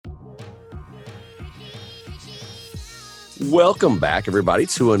Welcome back, everybody,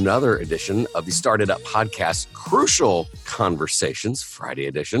 to another edition of the Started Up Podcast, Crucial Conversations, Friday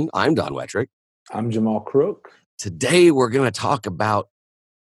edition. I'm Don Wettrick. I'm Jamal Crook. Today, we're going to talk about,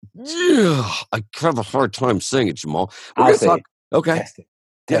 I have a hard time saying it, Jamal. We're going to talk, okay.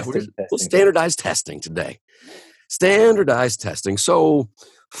 Testing. We'll standardize testing today. Standardized testing. So,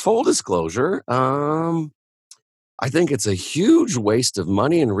 full disclosure, I think it's a huge waste of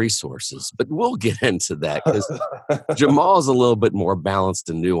money and resources, but we'll get into that because Jamal's a little bit more balanced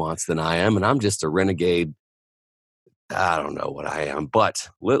and nuanced than I am, and I'm just a renegade. I don't know what I am, but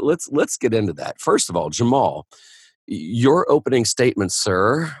let's get into that. First of all, Jamal, your opening statement,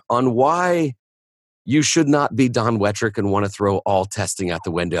 sir, on why you should not be Don Wettrick and want to throw all testing out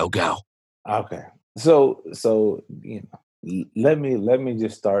the window. Go. Okay. So let me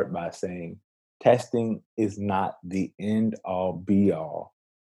just start by saying testing is not the end all be all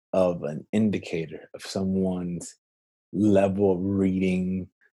of an indicator of someone's level of reading,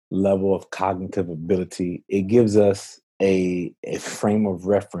 level of cognitive ability. It gives us a frame of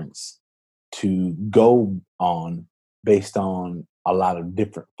reference to go on based on a lot of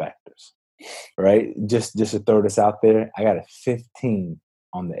different factors, right? Just to throw this out there, I got a 15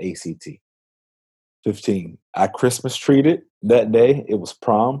 on the ACT. 15. I Christmas treated that day. It was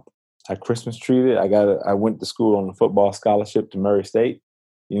prom. I Christmas treated. I went to school on a football scholarship to Murray State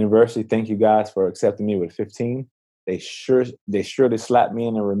University. Thank you guys for accepting me with 15. They surely slapped me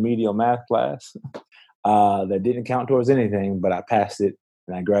in a remedial math class that didn't count towards anything, but I passed it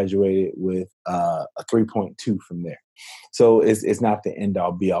and I graduated with a 3.2 from there. So it's not the end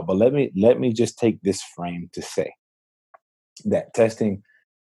all be all. But let me just take this frame to say that testing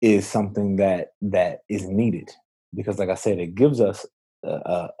is something that is needed because, like I said, it gives us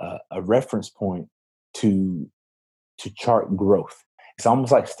a reference point to chart growth. It's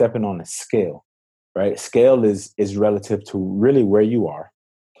almost like stepping on a scale, right? Scale is relative to really where you are.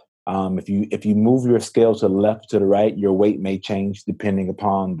 If you move your scale to the left, to the right, your weight may change depending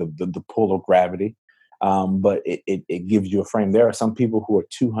upon the pull of gravity. But it gives you a frame. There are some people who are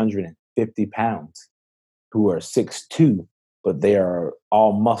 250 pounds, who are 6'2", but they are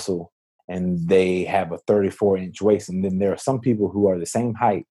all muscle and they have a 34-inch waist. And then there are some people who are the same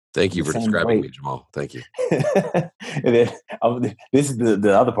height. Thank you for describing me, Jamal. Thank you. And then, this is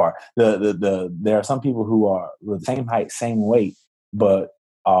the other part. There are some people who are the same height, same weight, but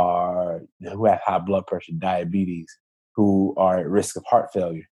who have high blood pressure, diabetes, who are at risk of heart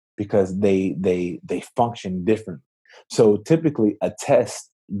failure because they function different. So typically, a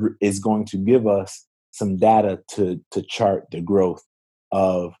test is going to give us some data to chart the growth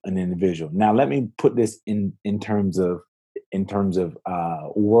of an individual. Now, let me put this in terms of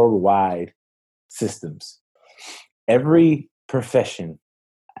worldwide systems. Every profession,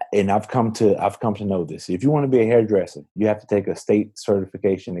 and I've come to know this. If you want to be a hairdresser, you have to take a state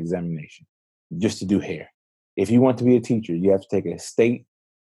certification examination just to do hair. If you want to be a teacher, you have to take a state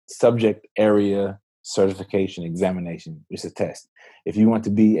subject area certification examination. It's a test. If you want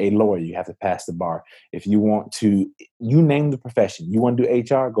to be a lawyer, you have to pass the bar. If you want to, you name the profession. You want to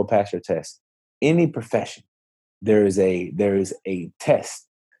do HR, go pass your test. Any profession, there is a test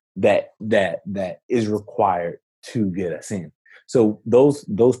that is required to get us in. So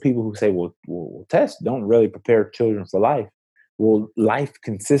those people who say, well, tests don't really prepare children for life. Well, life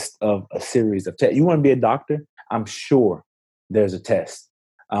consists of a series of tests. You want to be a doctor? I'm sure there's a test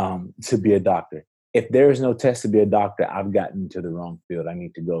to be a doctor. If there is no test to be a doctor, I've gotten to the wrong field. I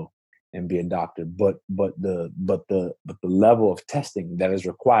need to go and be a doctor. But the level of testing that is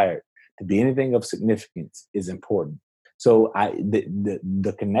required to be anything of significance is important. So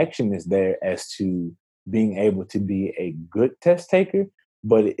the connection is there as to being able to be a good test taker,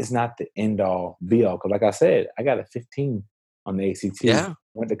 but it's not the end all be all. Because like I said, I got a 15 on the ACT. Yeah.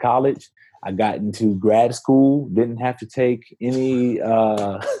 Went to college. I got into grad school. Didn't have to take any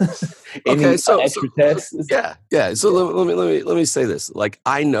extra tests. Yeah. So let me say this. Like,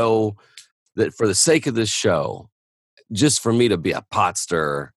 I know that for the sake of this show, just for me to be a pot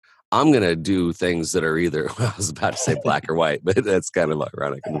stirrer, I'm going to do things that are either, I was about to say black or white, but that's kind of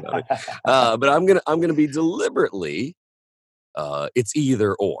ironic about it. But I'm going to be deliberately, it's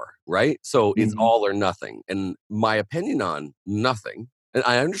either or, right? So it's all or nothing. And my opinion on nothing, and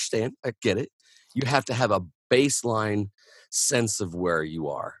I understand, I get it. You have to have a baseline sense of where you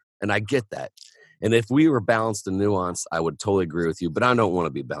are. And I get that. And if we were balanced and nuanced, I would totally agree with you. But I don't want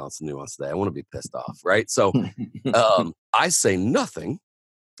to be balanced and nuanced today. I want to be pissed off, right? So I say nothing.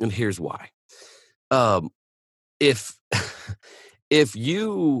 And here's why. If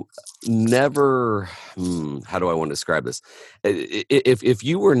you never, how do I want to describe this? If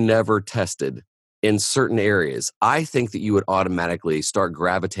you were never tested in certain areas, I think that you would automatically start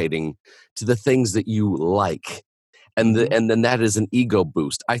gravitating to the things that you like. And then that is an ego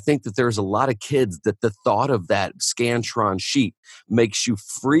boost. I think that there's a lot of kids that the thought of that Scantron sheet makes you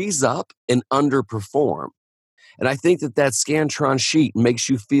freeze up and underperform. And I think that that Scantron sheet makes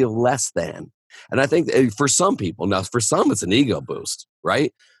you feel less than. And I think for some people, now for some it's an ego boost,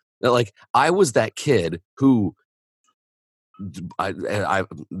 right? Like I was that kid who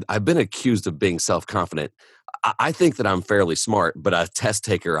I've been accused of being self-confident. I think that I'm fairly smart, but a test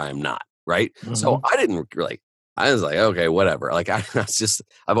taker I am not, right? So I didn't really. I was like, okay, whatever. Like I've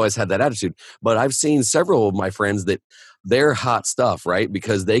always had that attitude. But I've seen several of my friends that they're hot stuff, right?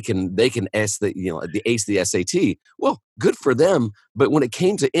 Because they can ace the ace the SAT. Well, good for them. But when it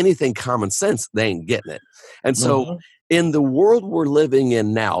came to anything common sense, they ain't getting it. And so in the world we're living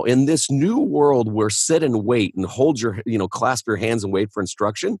in now, in this new world where sit and wait and hold your, clasp your hands and wait for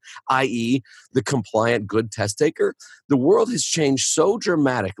instruction, i.e. the compliant good test taker, the world has changed so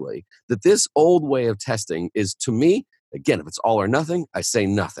dramatically that this old way of testing is, to me, again, if it's all or nothing, I say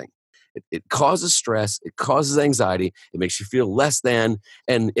nothing. It causes stress. It causes anxiety. It makes you feel less than.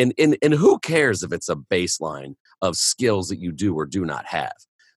 And who cares if it's a baseline of skills that you do or do not have?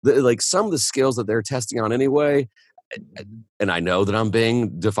 Like some of the skills that they're testing on anyway, and I know that I'm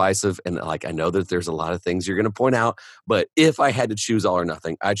being divisive, and like I know that there's a lot of things you're going to point out, but if I had to choose all or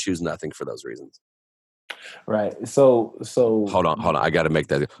nothing, I'd choose nothing for those reasons. Right. So hold on. I got to make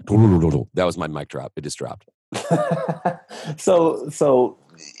that. That was my mic drop. It just dropped. so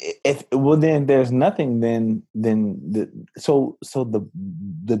then there's nothing then the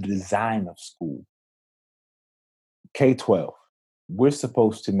design of school, K-12, we're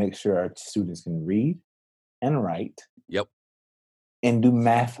supposed to make sure our students can read and write. Yep. And do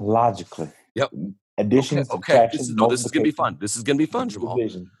math logically. Yep. Addition, okay. This is going to be fun. This is going to be fun, Jamal.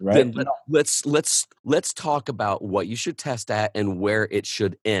 Division, right? Then let's talk about what you should test at and where it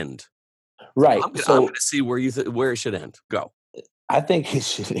should end. Right. I'm going to see where where it should end. Go. I think it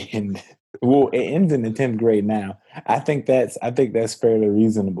should end. Well, it ends in the 10th grade now. I think that's fairly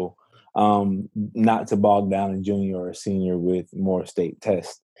reasonable. Not to bog down a junior or a senior with more state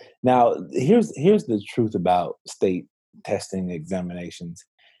tests. Now, here's the truth about state testing examinations.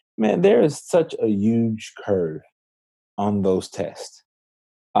 Man, there is such a huge curve on those tests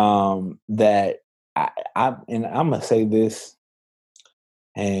that I'm gonna say this,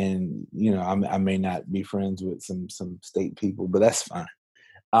 and I may not be friends with some state people, but that's fine.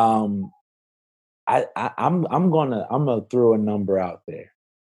 I'm gonna throw a number out there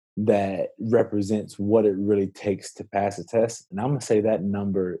that represents what it really takes to pass a test, and I'm gonna say that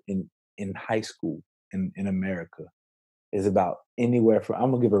number in high school in America is about anywhere from,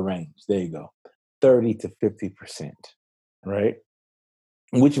 I'm gonna give a range. There you go, 30 to 50%, right?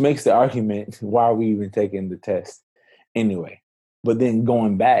 Which makes the argument, why are we even taking the test anyway? But then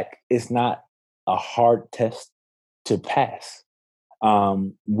going back, it's not a hard test to pass.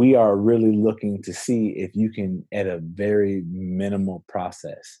 We are really looking to see if you can, at a very minimal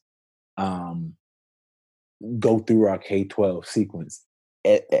process, go through our K-12 sequence.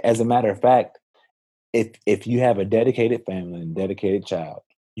 As a matter of fact, if you have a dedicated family and dedicated child,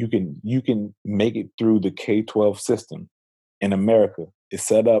 you can make it through the K-12 system in America. It's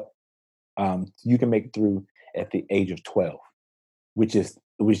set up. You can make it through at the age of 12, which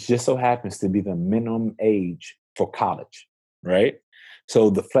just so happens to be the minimum age for college, right? So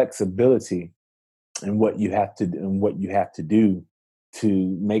the flexibility and what you have to do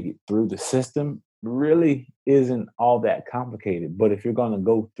to make it through the system really isn't all that complicated. But if you're going to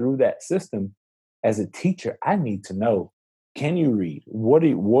go through that system, as a teacher, I need to know, can you read? What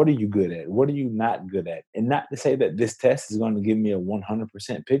are you good at? What are you not good at? And not to say that this test is going to give me a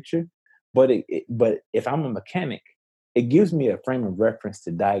 100% picture, but but if I'm a mechanic, it gives me a frame of reference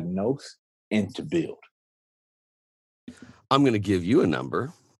to diagnose and to build. I'm going to give you a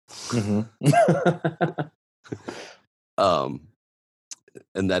number. Mm-hmm.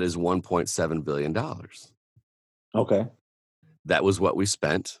 And that is $1.7 billion. Okay. That was what we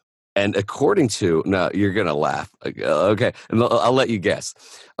spent. And according to, now you're going to laugh. Okay. And I'll let you guess.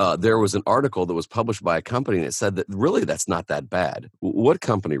 There was an article that was published by a company that said that really that's not that bad. What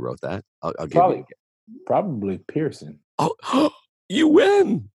company wrote that? I'll give you a guess. Probably Pearson. Oh, you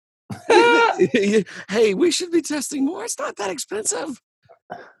win. Hey, we should be testing more. It's not that expensive.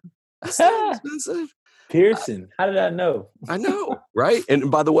 It's not expensive. Pearson. How did I know? I know, right?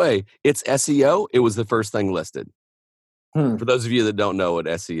 And by the way, it's SEO. It was the first thing listed. For those of you that don't know what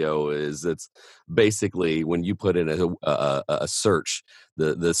SEO is, it's basically when you put in a search,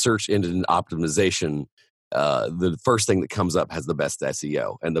 the search engine optimization the first thing that comes up has the best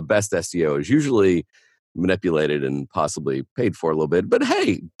SEO, and the best SEO is usually manipulated and possibly paid for a little bit. But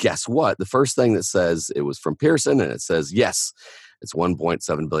hey, guess what? The first thing that says it was from Pearson, and it says, yes, it's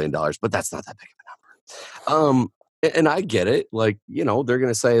 $1.7 billion, but that's not that big of a number. And I get it. Like, they're going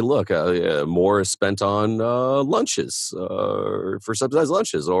to say, look, more is spent on lunches, for subsidized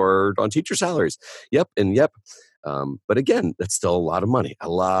lunches, or on teacher salaries. Yep. But again, that's still a lot of money.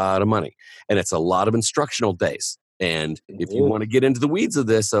 And it's a lot of instructional days. And if you want to get into the weeds of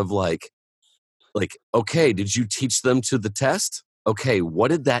this, of like, okay, did you teach them to the test? Okay, what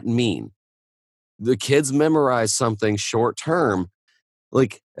did that mean? The kids memorize something short term.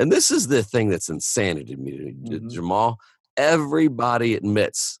 And this is the thing that's insanity to me, Jamal. Everybody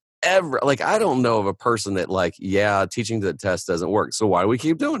admits, I don't know of a person that teaching to the test doesn't work. So why do we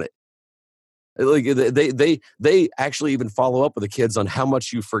keep doing it? They actually even follow up with the kids on how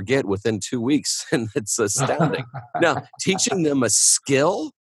much you forget within 2 weeks, and it's astounding. Now, teaching them a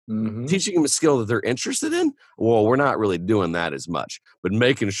skill that they're interested in, well, we're not really doing that as much. But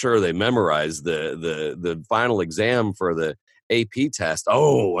making sure they memorize the final exam for the AP test,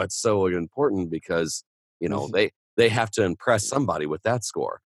 that's so important, because they have to impress somebody with that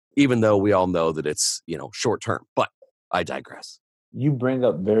score, even though we all know that it's short term. But I digress. You bring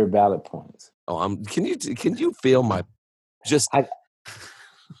up very valid points. Can you feel my just?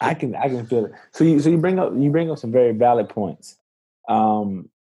 I can feel it. So you bring up some very valid points.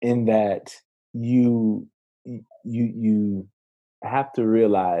 In that you have to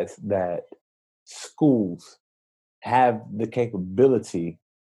realize that schools have the capability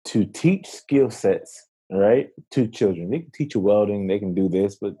to teach skill sets, right, to children. They can teach you welding, they can do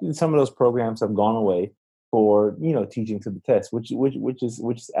this, but some of those programs have gone away for teaching to the test, which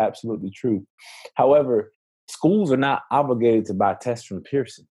is absolutely true. However, schools are not obligated to buy tests from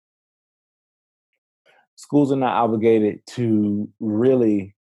Pearson. Schools are not obligated to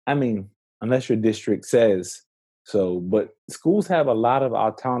really, unless your district says so, but schools have a lot of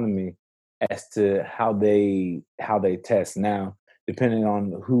autonomy as to how they test. Now, depending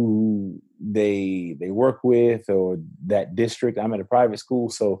on who they work with or that district. I'm at a private school,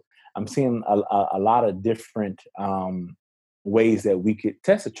 so I'm seeing a lot of different ways that we could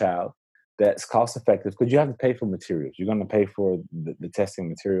test a child that's cost effective, because you have to pay for materials. You're going to pay for the testing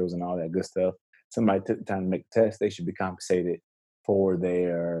materials and all that good stuff. Somebody took the time to make the test, they should be compensated for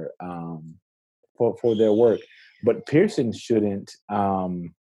their for their work. But Pearson shouldn't.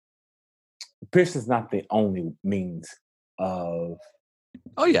 Pearson's not the only means of.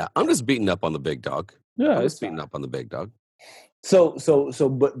 Oh yeah, I'm just beating up on the big dog. Yeah, I'm just beating up on the big dog. But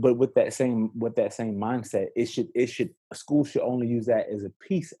with that same mindset, a school should only use that as a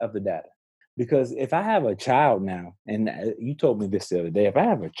piece of the data. Because if I have a child now, and you told me this the other day, if I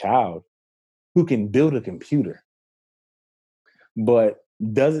have a child who can build a computer, but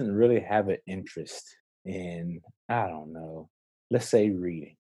doesn't really have an interest in, I don't know, let's say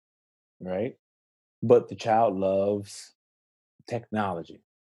reading, right? But the child loves technology,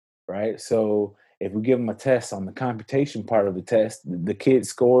 right? So if we give them a test on the computation part of the test, the kid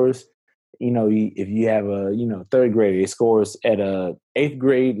scores, if you have a, third grader, it scores at a 8th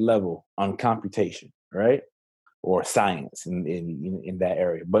grade level on computation, right? Or science in that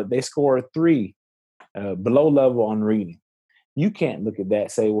area. But they score 3 below level on reading. You can't look at that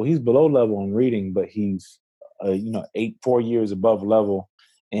and say, well, he's below level on reading, but he's 4 years above level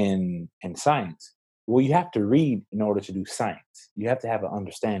in science. Well, you have to read in order to do science. You have to have an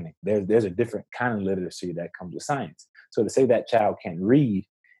understanding. There's a different kind of literacy that comes with science. So to say that child can't read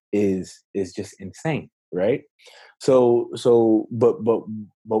is just insane, right? So but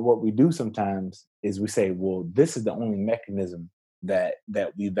what we do sometimes is we say, well, this is the only mechanism that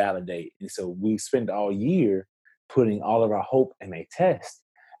we validate. And so we spend all year putting all of our hope in a test,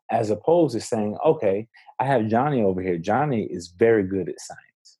 as opposed to saying, okay, I have Johnny over here. Johnny is very good at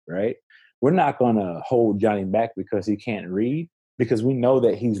science, right? We're not going to hold Johnny back because he can't read, because we know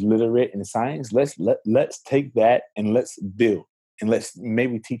that he's literate in science. Let's take that and let's build, and let's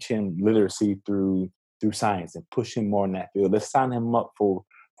maybe teach him literacy through science and push him more in that field. Let's sign him up for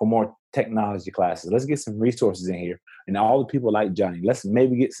more technology classes. Let's get some resources in here, and all the people like Johnny. Let's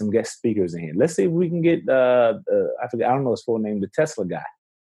maybe get some guest speakers in here. Let's see if we can get I don't know his full name, the Tesla guy.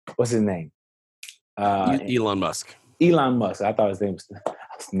 What's his name? Elon Musk. Elon Musk. I thought his name was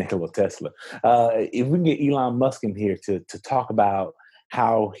Nikola Tesla. If we can get Elon Musk in here to talk about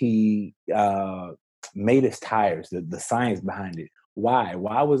how he made his tires, the science behind it. Why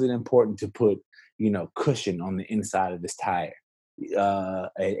was it important to put cushion on the inside of this tire?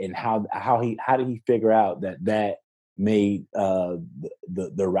 And how did he figure out that made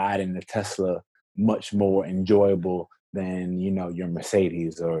the ride in the Tesla much more enjoyable than, you know, your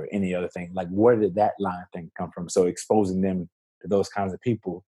Mercedes or any other thing. Like, where did that line thing come from? So exposing them to those kinds of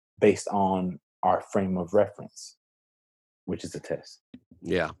people based on our frame of reference, which is a test.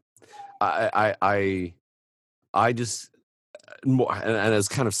 Yeah. I just more, and it's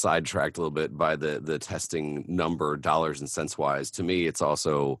kind of sidetracked a little bit by the testing number, dollars and cents wise. To me, it's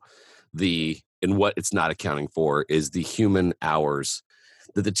also and what it's not accounting for is the human hours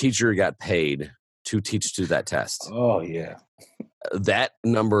that the teacher got paid to teach to that test. Oh yeah. That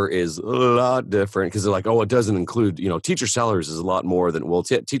number is a lot different because they're like, oh, it doesn't include, you know, teacher salaries is a lot more than, well,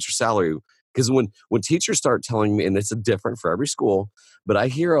 teacher salary. Because when teachers start telling me, and it's different for every school, but I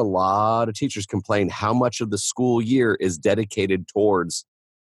hear a lot of teachers complain how much of the school year is dedicated towards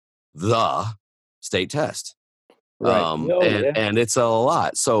the state test. Right. Oh yeah. And it's a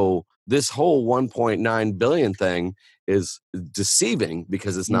lot. So this whole 1.9 billion thing is deceiving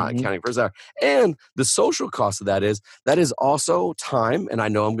because it's not Mm-hmm. accounting for his hour. And the social cost of that is also time. And I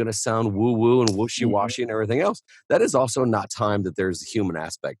know I'm going to sound woo woo and wishy washy and everything else. That is also not time that there's a human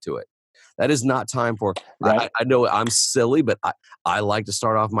aspect to it. That is not time for. Right. I know I'm silly, but I like to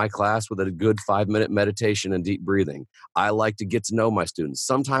start off my class with a good 5-minute meditation and deep breathing. I like to get to know my students.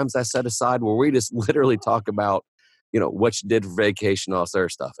 Sometimes I set aside where we just literally talk about, you know, what you did for vacation, all this other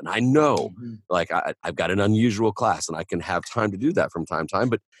stuff. And I know, Mm-hmm. like, I've got an unusual class, and I can have time to do that from time to time.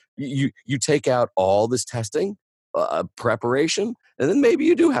 But you take out all this testing, preparation, and then maybe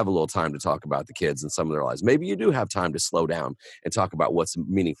you do have a little time to talk about the kids and some of their lives. Maybe you do have time to slow down and talk about what's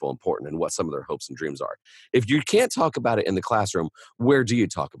meaningful, important, and what some of their hopes and dreams are. If you can't talk about it in the classroom, where do you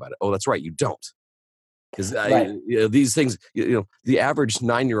talk about it? Oh, that's right, you don't. Because Right. these things, the average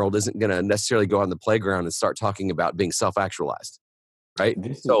 9-year-old isn't going to necessarily go on the playground and start talking about being self-actualized, right?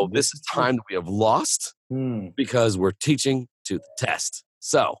 So this This is is true. time that we have lost Hmm. because we're teaching to the test.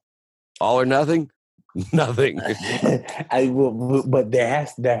 So all or nothing, nothing. But there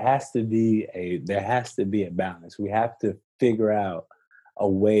has to be a balance. We have to figure out a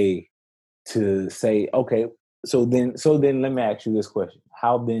way to say, okay, so then let me ask you this question: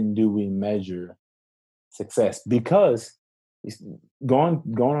 how then do we measure success? Because it's going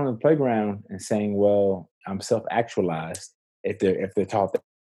on the playground and saying, well, I'm self-actualized, if they're taught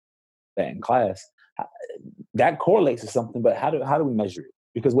that in class, h- that correlates to something. But how do we measure it?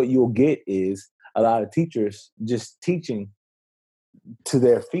 Because what you'll get is a lot of teachers just teaching to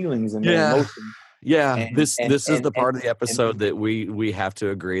their feelings and their Yeah. emotions, Yeah, and this is the part of the and episode that we have to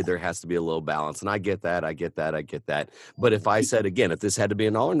agree there has to be a little balance, and I get that, I get that, I get that. But if I said again, if this had to be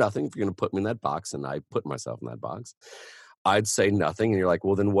an all or nothing, if you're going to put me in that box, and I put myself in that box, I'd say nothing. And you're like,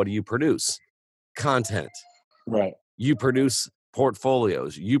 well, then what do you produce? Content. right, You produce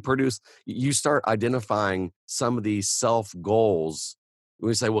portfolios. You start identifying some of these self goals.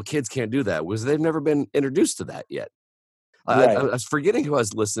 We say, well, kids can't do that because they've never been introduced to that yet. I right, was forgetting who I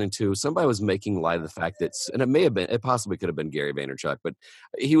was listening to. Somebody was making light of the fact that, and it possibly could have been Gary Vaynerchuk, but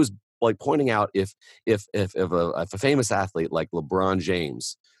he was like pointing out if a famous athlete like LeBron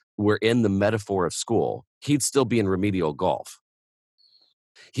James were in the metaphor of school, he'd still be in remedial golf.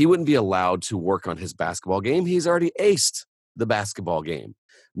 He wouldn't be allowed to work on his basketball game. He's already aced the basketball game.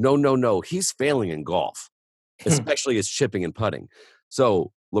 No, no, no. He's failing in golf, especially his chipping and putting.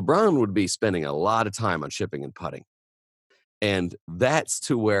 So LeBron would be spending a lot of time on chipping and putting. And that's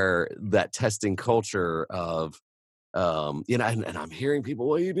to where that testing culture of, and I'm hearing people,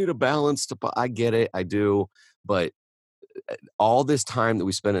 well, you need a balance I get it. I do. But all this time that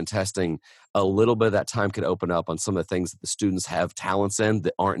we spend in testing, a little bit of that time could open up on some of the things that the students have talents in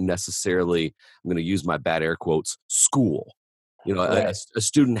that aren't necessarily, I'm going to use my bad air quotes, school. You know, right. a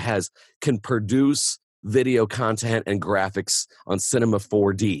student can produce video content and graphics on Cinema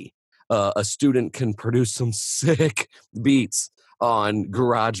 4D. A student can produce some sick beats on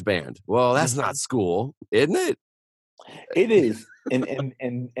GarageBand. Well, that's not Mhm. school, isn't it? It is,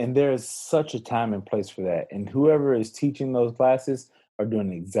 and there's such a time and place for that. And whoever is teaching those classes are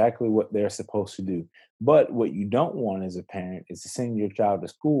doing exactly what they're supposed to do. But what you don't want as a parent is to send your child to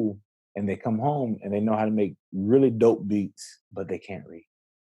school and they come home and they know how to make really dope beats, but they can't read.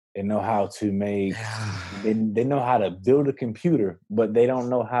 They know how to make Yeah. they know how to build a computer, but they don't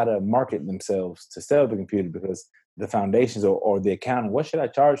know how to market themselves to sell the computer because the foundations or the accounting. What should I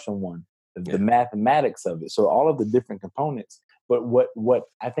charge someone? The Yeah. mathematics of it. So all of the different components. But what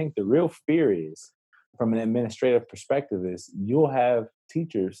I think the real fear is from an administrative perspective is you'll have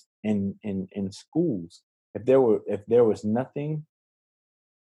teachers in schools. If there was nothing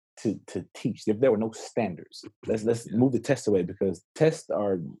to teach, if there were no standards, let's Yeah. move the tests away because tests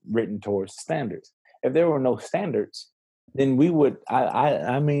are written towards standards. If there were no standards, then we would.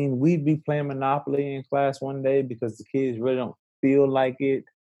 I mean, we'd be playing Monopoly in class one day because the kids really don't feel like it.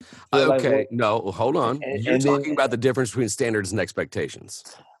 Feel like Okay, what? no, hold on. You're And then talking about the difference between standards and expectations.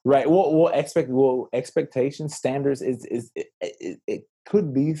 right. Expectations, standards it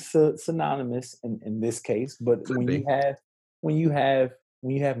could be synonymous in this case, but Could be. when you have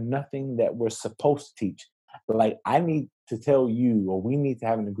when you have nothing that we're supposed to teach, like I need to tell you, or we need to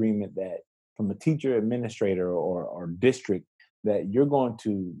have an agreement that from a teacher, administrator, or district that you're going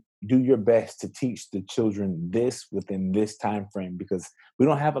to do your best to teach the children this within this time frame because we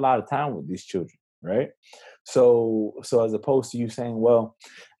don't have a lot of time with these children, right? So as opposed to you saying, well,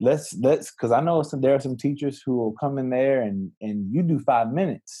 let's because I know there are some teachers who will come in there and you do 5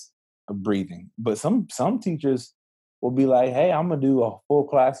 minutes of breathing, but some teachers will be like, hey, I'm gonna do a full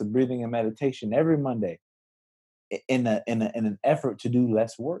class of breathing and meditation every Monday in an effort to do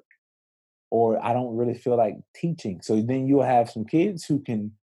less work, or I don't really feel like teaching. So then you'll have some kids who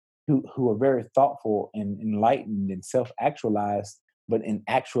are very thoughtful and enlightened and self actualized, but in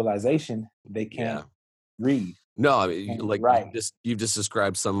actualization they can't Yeah. read, No, I they mean, can't like write. you've just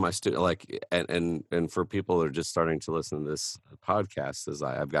described some of my student like, and for people that are just starting to listen to this podcast, is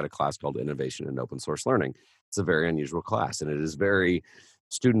I've got a class called Innovation in Open Source Learning. It's a very unusual class, and it is very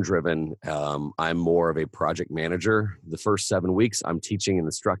student driven. I'm more of a project manager. The first 7 weeks, I'm teaching and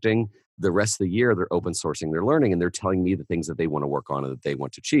instructing. The rest of the year, they're open sourcing their learning, and they're telling me the things that they want to work on and that they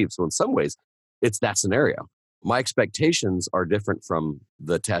want to achieve. So in some ways, it's that scenario. My expectations are different from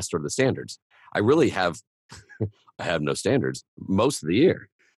the test or the standards. I really have I have no standards most of the year.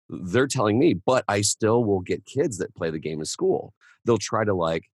 They're telling me, but I still will get kids that play the game in school. They'll try to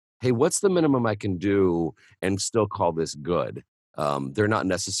like, hey, what's the minimum I can do and still call this good? They're not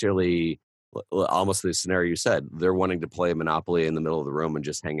necessarily almost the scenario you said. They're wanting to play Monopoly in the middle of the room and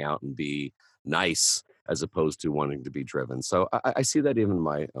just hang out and be nice as opposed to wanting to be driven. So I see that even in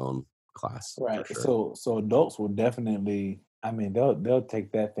my own class for Right. sure. So adults will definitely. I mean, they'll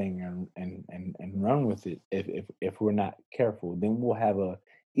take that thing and run with it if we're not careful. Then we'll have a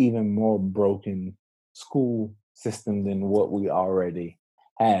even more broken school system than what we already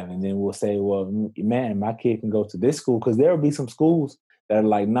have. And then we'll say, well, man, my kid can go to this school because there will be some schools that are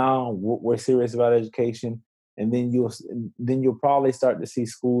like, no, we're serious about education. And then you'll probably start to see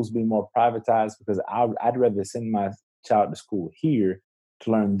schools be more privatized because I'd rather send my child to school here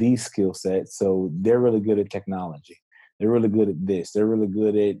to learn these skill sets. So they're really good at technology. They're really good at this. They're really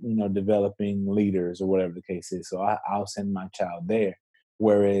good at developing leaders or whatever the case is. So I'll send my child there.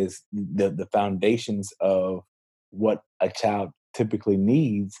 Whereas the foundations of what a child typically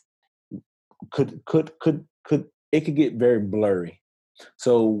needs could it could get very blurry.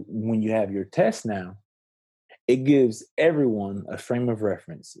 So when you have your test now, it gives everyone a frame of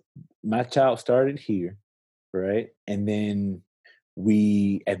reference. My child started here, right? And then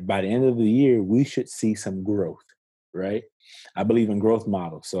by the end of the year we should see some growth, right? I believe in growth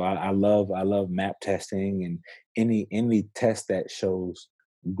models, so I love map testing and any test that shows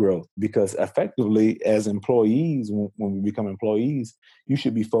growth, because effectively as employees, when we become employees, you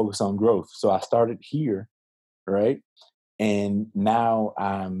should be focused on growth. So I started here, right? And now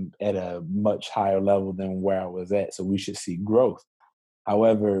I'm at a much higher level than where I was at, so we should see growth.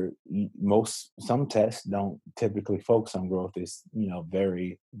 However, some tests don't typically focus on growth. It's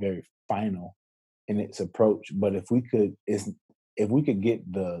very very final in its approach. But if we could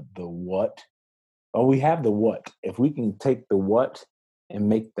get the what, or we have the what, if we can take the what and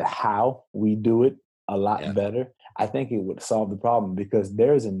make the how we do it a lot Yeah. better, I think it would solve the problem, because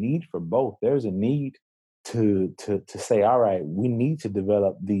there's a need for both. There's a need to say, all right, we need to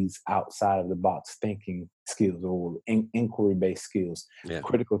develop these outside of the box thinking skills, or inquiry based skills, Yeah.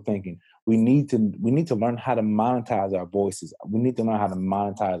 critical thinking. We need to learn how to monetize our voices. We need to learn how to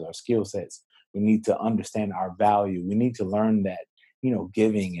monetize our skill sets. We need to understand our value. We need to learn that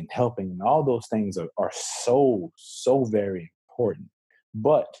giving and helping and all those things are so very important.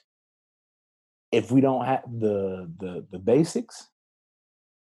 But if we don't have the basics,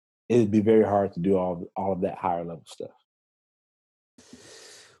 it'd be very hard to do all of that higher level stuff.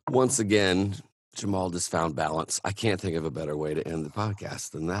 Once again, Jamal just found balance. I can't think of a better way to end the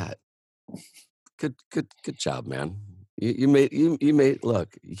podcast than that. Good job, man. You made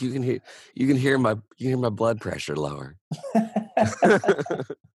look. You can hear my blood pressure lower.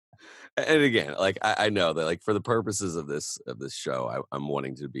 And again, like I know that like for the purposes of this show, I'm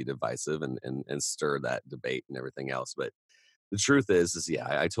wanting to be divisive and stir that debate and everything else. But the truth is yeah,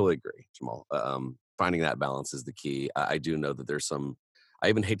 I totally agree, Jamal. Finding that balance is the key. I do know that there's some. I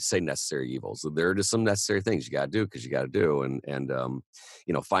even hate to say necessary evils. There are just some necessary things you got to do because you got to do, and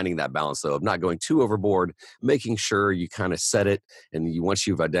finding that balance though of not going too overboard, making sure you kind of set it, and once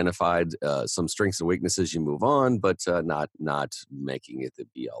you've identified some strengths and weaknesses, you move on, but not making it the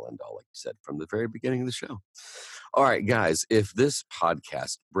be all end all, like you said from the very beginning of the show. All right, guys, if this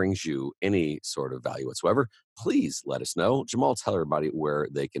podcast brings you any sort of value whatsoever, please let us know. Jamal, tell everybody where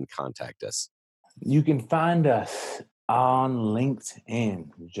they can contact us. You can find us on LinkedIn,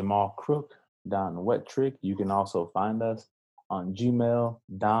 Jamal Crook, Don Wettrick. You can also find us on Gmail,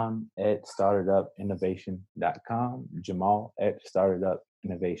 don@startedupinnovation.com,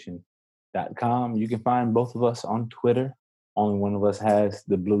 jamal@startedupinnovation.com. You can find both of us on Twitter. Only one of us has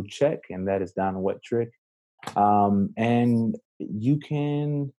the blue check, and that is Don Wettrick. And you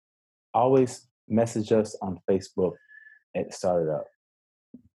can always message us on Facebook at Started Up.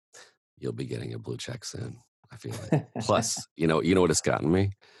 You'll be getting a blue check soon, I feel like. Plus, you know what it's gotten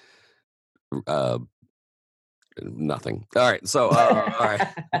me? Nothing. All right. So, all right.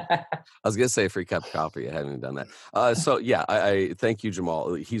 I was going to say free cup of coffee. I haven't even done that. So yeah, I thank you,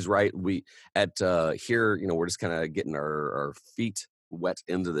 Jamal. He's right. We at here, we're just kind of getting our feet wet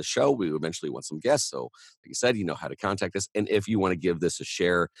into the show. We eventually want some guests. So like you said, you know how to contact us. And if you want to give this a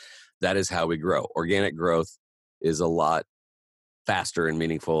share, that is how we grow. Organic growth is a lot faster and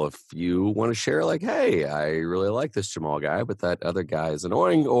meaningful if you want to share, like, hey, I really like this Jamal guy, but that other guy is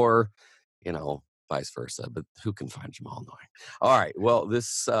annoying, or vice versa. But who can find Jamal annoying? All right. Well,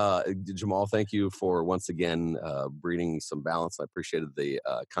 this Jamal, thank you for once again breeding some balance. I appreciated the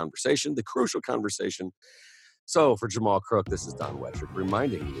conversation, the crucial conversation. So for Jamal Crook, this is Don Wettrick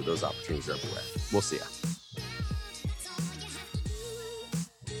reminding you those opportunities are everywhere. We'll see you.